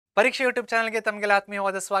ಪರೀಕ್ಷೆ ಯೂಟ್ಯೂಬ್ ಚಾನಲ್ಗೆ ತಮಗೆಲ್ಲ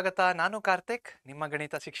ಆತ್ಮೀಯವಾದ ಸ್ವಾಗತ. ನಾನು ಕಾರ್ತಿಕ್, ನಿಮ್ಮ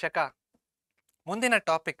ಗಣಿತ ಶಿಕ್ಷಕ. ಮುಂದಿನ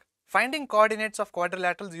topic finding coordinates of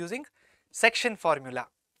ಕ್ವಾಡ್ರಿಲ್ಯಾಟರಲ್ಸ್ using section formula.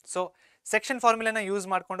 So section ಫಾರ್ಮ್ಯುಲಾನ use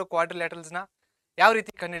ಮಾಡಿಕೊಂಡು ಕ್ವಾಡ್ರಿಲ್ಯಾಟರಲ್ಸ್ನ ಯಾವ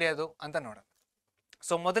ರೀತಿ ಕಂಡುಹಿಡಿಯೋದು ಅಂತ ನೋಡೋಣ.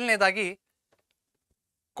 ಸೊ ಮೊದಲನೇದಾಗಿ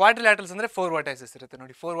ಕ್ವಾಡ್ರಿಲ್ಯಾಟರಲ್ಸ್ ಅಂದರೆ 4 ವರ್ಟೈಸಸ್ ಇರುತ್ತೆ.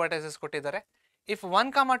 ನೋಡಿ, 4 ವರ್ಟೈಸಸ್ ಕೊಟ್ಟಿದ್ದಾರೆ. If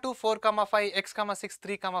 1, 2, 4, 5, x, 6,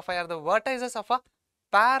 3, 5 are the ವರ್ಟೈಸಸ್ of a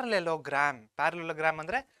parallelogram. Parallelogram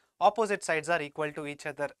ಅಂದರೆ opposite sides are equal to each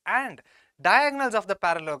other and diagonals of the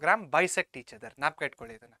parallelogram bisect each other. ಜ್ಞಾಪಕ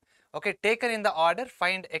ಇಟ್ಕೊಳ್ಳಿ ಇದನ್ನ. Okay, taken in the order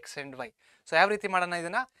find x and y. So ಯಾವ ರೀತಿ ಮಾಡೋಣ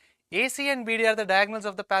ಇದನ್ನ? AC and BD are the diagonals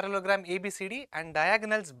of the parallelogram ABCD and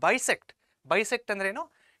diagonals bisect. Bisect ಅಂದ್ರೆ ಏನು?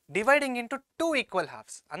 Dividing into two equal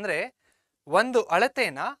halves. ಅಂದ್ರೆ ಒಂದು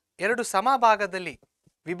ಅಳತೆನ ಎರಡು ಸಮಭಾಗದಲ್ಲಿ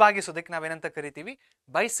ವಿಭಾಗಿಸೋದಕ್ಕೆ ನಾವೇನಂತ ಕರಿತೀವಿ?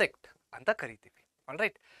 bisect ಅಂತ ಕರಿತೀವಿ. All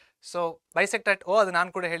right. So bisect at O ಅದು ನಾನು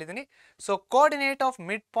ಕೂಡ ಹೇಳಿದ್ದೀನಿ. So coordinate of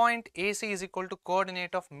mid point A C is equal to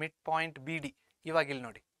coordinate of mid point B D. ಇವಾಗ ಇಲ್ಲಿ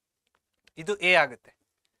ನೋಡಿ, ಇದು ಎ ಆಗುತ್ತೆ.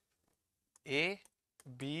 A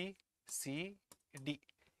B C D.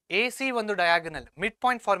 A C ಒಂದು diagonal. Mid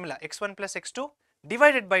point formula x1 + x2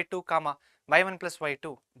 divided by 2, y1 +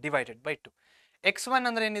 y2 divided by 2. x1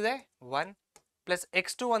 ಅಂದ್ರೆ ಏನಿದೆ? 1 plus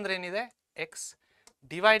x2 ಅಂದ್ರೆ ಏನಿದೆ? x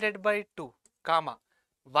divided by 2,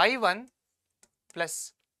 y1 plus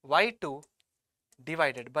y2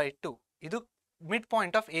 divided by 2. ಇದು mid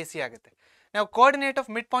point of A C ಆಗುತ್ತೆ. ನಾವು coordinate of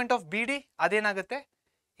mid point of B D ಅದೇನಾಗುತ್ತೆ?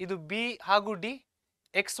 ಇದು B ಹಾಗೂ D.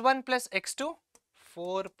 x1 + x2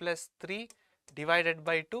 4 + 3 divided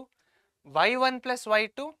by 2, y1 +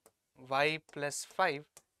 y2 y +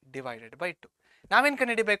 5 divided by 2. ನಾವೇನು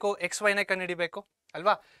ಕಂಡುಹಿಡಿಬೇಕು? X ವೈನ ಕಂಡುಹಿಡಿಬೇಕು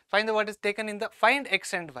ಅಲ್ವಾ? Find the what is taken in the find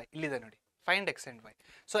X and Y. ಇಲ್ಲಿದೆ ನೋಡಿ, find X and Y.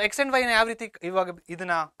 So X and ವೈನ ಯಾವ ರೀತಿ ಇವಾಗ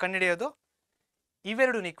ಇದನ್ನ ಕಂಡುಹಿಡಿಯೋದು?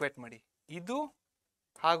 ಇವೆರಡನ್ನ ಈಕ್ವೇಟ್ ಮಾಡಿ, ಇದು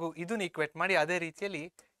ಹಾಗೂ ಇದನ್ನ ಈಕ್ವೇಟ್ ಮಾಡಿ. ಅದೇ ರೀತಿಯಲ್ಲಿ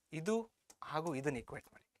ಇದು ಹಾಗೂ ಇದನ್ನ ಈಕ್ವೇಟ್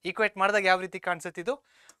ಮಾಡಿ. ಈಕ್ವೇಟ್ ಮಾಡಿದಾಗ ಯಾವ ರೀತಿ ಕಾಣಿಸುತ್ತೆ? ಇದು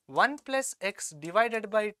 1 + x divided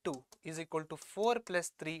by 2 is equal to 4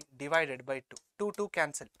 + 3 divided by 2. 2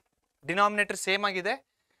 cancel. Denominator same ಆಗಿದೆ.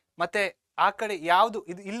 ಮತ್ತೆ ಆ ಕಡೆ ಯಾವುದು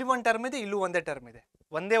ಇದು? ಇಲ್ಲಿ ಒಂದು ಟರ್ಮ್ ಇದೆ, ಇಲ್ಲೂ ಒಂದೇ ಟರ್ಮ್ ಇದೆ.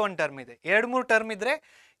 ಒಂದೇ ಒಂದು ಟರ್ಮ್ ಇದೆ. 2-3 ಟರ್ಮ್ ಇದ್ರೆ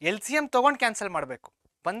ಎಲ್ ಸಿ ಎಮ್ ತೊಗೊಂಡು ಕ್ಯಾನ್ಸಲ್ ಮಾಡಬೇಕು.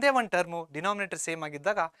 ಒಂದೇ ಒಂದು ಟರ್ಮು ಡಿನಾಮಿನೇಟರ್ ಸೇಮ್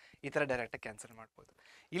ಆಗಿದ್ದಾಗ ಈ ಥರ ಡೈರೆಕ್ಟಾಗಿ ಕ್ಯಾನ್ಸಲ್ ಮಾಡ್ಬೋದು.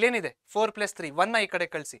 ಇಲ್ಲೇನಿದೆ? 4 + 3, 1ನ ಈ ಕಡೆ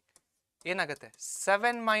ಕಳಿಸಿ, ಏನಾಗುತ್ತೆ?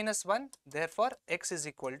 7 - 1, therefore x is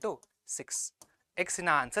equal to 6. ಎಕ್ಸಿನ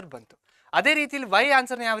answer ಬಂತು. ಅದೇ ರೀತಿಯಲ್ಲಿ ವೈ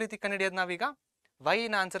ಆನ್ಸರ್ನ ಯಾವ ರೀತಿ ಕಂಡುಹಿಡಿಯೋದು ನಾವೀಗ?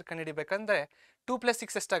 ವೈನ ಆನ್ಸರ್ ಕಂಡುಹಿಡಿಬೇಕಂದ್ರೆ 2 +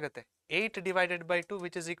 6 ಎಷ್ಟಾಗುತ್ತೆ? 8 divided by 2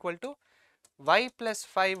 which is equal to y +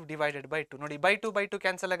 5 divided by 2. ನೋಡಿ, ಬೈ 2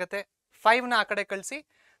 ಕ್ಯಾನ್ಸಲ್ ಆಗುತ್ತೆ. 5ನ ಆ ಕಡೆ ಕಳಿಸಿ,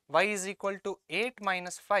 y is equal to 8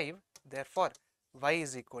 - 5, therefore y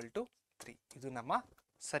is equal to 3. ಇದು ನಮ್ಮ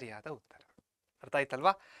ಸರಿಯಾದ ಉತ್ತರ. ಅರ್ಥ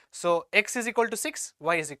ಆಯ್ತಲ್ವಾ? So X is equal to 6,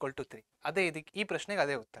 Y is equal to 3. ಅದೇ ಇದಕ್ಕೆ, ಈ ಪ್ರಶ್ನೆಗೆ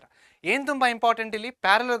ಅದೇ ಉತ್ತರ. ಏನು ತುಂಬ ಇಂಪಾರ್ಟೆಂಟ್, ಇಲ್ಲಿ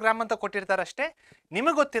ಪ್ಯಾರಲೋಗ್ರಾಮ್ ಅಂತ ಕೊಟ್ಟಿರ್ತಾರೆ ಅಷ್ಟೇ.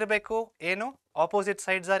 ನಿಮಗೆ ಗೊತ್ತಿರಬೇಕು ಏನು? ಆಪೋಸಿಟ್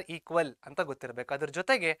ಸೈಡ್ಸ್ ಆರ್ ಈಕ್ವಲ್ ಅಂತ ಗೊತ್ತಿರಬೇಕು. ಅದ್ರ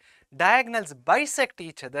ಜೊತೆಗೆ ಡಯಾಗ್ನಲ್ಸ್ ಬೈಸೆಕ್ಟ್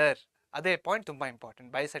ಈಚ್ ಅದರ್. ಅದೇ ಪಾಯಿಂಟ್ ತುಂಬ important.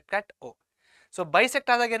 Bisect at O. So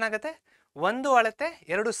bisect ಆದಾಗ ಏನಾಗುತ್ತೆ? ಒಂದು ಅಳತೆ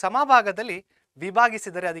ಎರಡು ಸಮಭಾಗದಲ್ಲಿ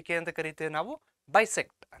ವಿಭಾಗಿಸಿದರೆ ಅದಕ್ಕೆ ಅಂತ ಕರಿತೀವಿ ನಾವು?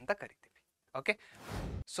 ಬೈಸೆಕ್ಟ್ ಅಂತ ಕರಿತೀವಿ. ಓಕೆ,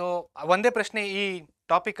 ಸೊ ಒಂದೇ ಪ್ರಶ್ನೆ ಈ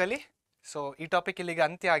ಟಾಪಿಕಲ್ಲಿ. ಸೊ ಈ ಟಾಪಿಕ್ ಇಲ್ಲಿಗೆ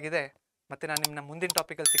ಅಂತ್ಯ ಆಗಿದೆ. ಮತ್ತೆ ನಾನು ನಿಮ್ಮನ್ನ ಮುಂದಿನ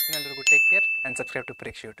ಟಾಪಿಕಲ್ಲಿ ಸಿಗ್ತೀನಿ. ಎಲ್ಲರಿಗೂ take care and subscribe to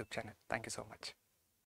ಪರೀಕ್ಷೆ YouTube channel. Thank you so much.